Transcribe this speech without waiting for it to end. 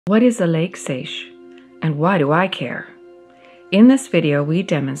What is a lake seiche, and why do I care? In this video, we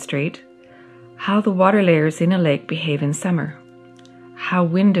demonstrate how the water layers in a lake behave in summer, how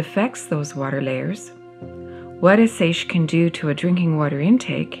wind affects those water layers, what a seiche can do to a drinking water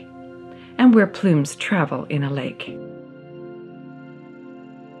intake, and where plumes travel in a lake.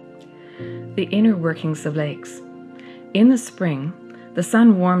 The inner workings of lakes. In the spring, the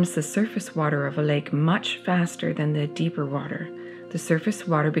sun warms the surface water of a lake much faster than the deeper water. The surface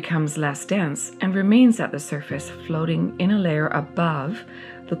water becomes less dense and remains at the surface, floating in a layer above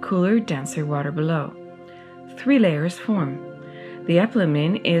the cooler, denser water below. 3 layers form. The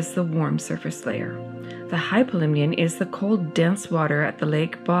epilimnion is the warm surface layer. The hypolimnion is the cold, dense water at the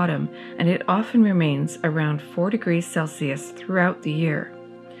lake bottom, and it often remains around 4 degrees Celsius throughout the year.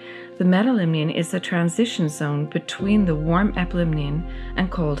 The metalimnion is the transition zone between the warm epilimnion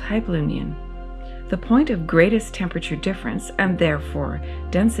and cold hypolimnion. The point of greatest temperature difference, and therefore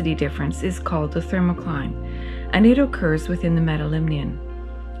density difference, is called the thermocline, and it occurs within the metalimnion.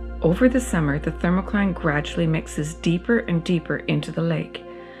 Over the summer, the thermocline gradually mixes deeper and deeper into the lake.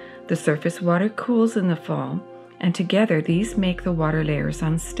 The surface water cools in the fall, and together these make the water layers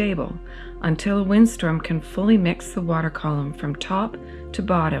unstable until a windstorm can fully mix the water column from top to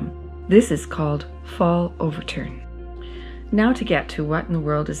bottom. This is called fall overturn. Now to get to what in the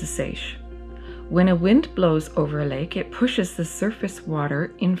world is a seiche. When a wind blows over a lake, it pushes the surface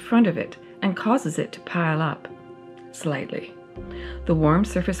water in front of it and causes it to pile up slightly. The warm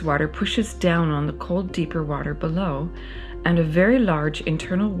surface water pushes down on the cold, deeper water below, and a very large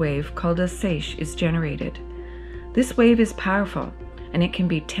internal wave called a seiche is generated. This wave is powerful, and it can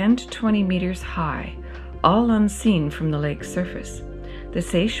be 10 to 20 meters high, all unseen from the lake's surface. The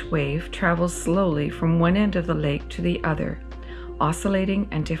seiche wave travels slowly from one end of the lake to the other, oscillating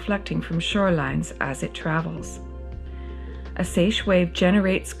and deflecting from shorelines as it travels. A seiche wave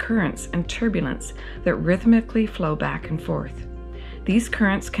generates currents and turbulence that rhythmically flow back and forth. These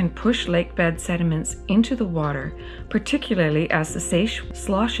currents can push lake bed sediments into the water, particularly as the seiche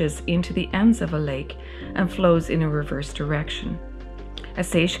sloshes into the ends of a lake and flows in a reverse direction. A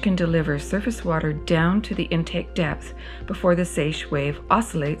seiche can deliver surface water down to the intake depth before the seiche wave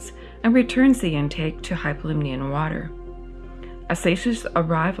oscillates and returns the intake to hypolimnion water. A seiche's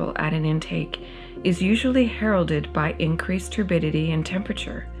arrival at an intake is usually heralded by increased turbidity and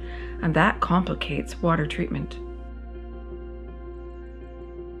temperature, and that complicates water treatment.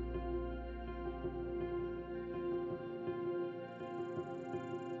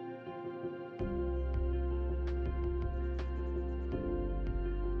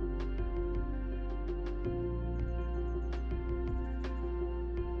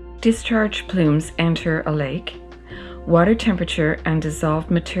 Discharge plumes enter a lake. Water temperature and dissolved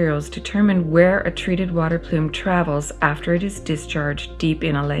materials determine where a treated water plume travels after it is discharged deep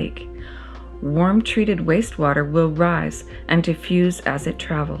in a lake. Warm treated wastewater will rise and diffuse as it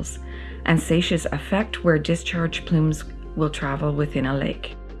travels, and seiches affect where discharge plumes will travel within a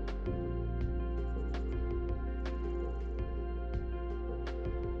lake.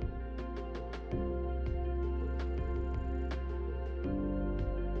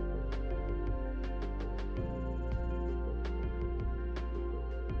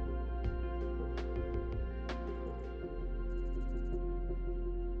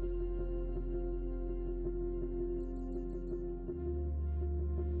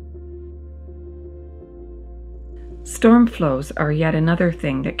 Storm flows are yet another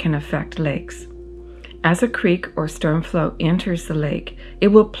thing that can affect lakes. As a creek or storm flow enters the lake, it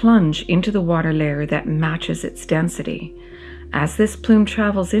will plunge into the water layer that matches its density. As this plume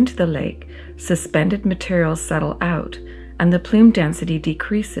travels into the lake, suspended materials settle out, and the plume density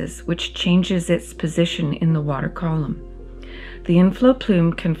decreases, which changes its position in the water column. The inflow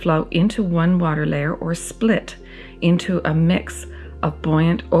plume can flow into one water layer or split into a mix of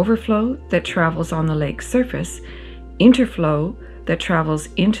buoyant overflow that travels on the lake's surface, interflow that travels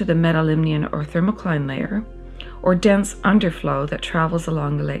into the metalimnion or thermocline layer, or dense underflow that travels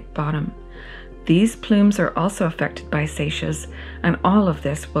along the lake bottom. These plumes are also affected by seiches, and all of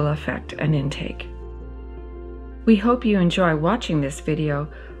this will affect an intake. We hope you enjoy watching this video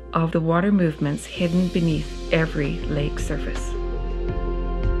of the water movements hidden beneath every lake surface.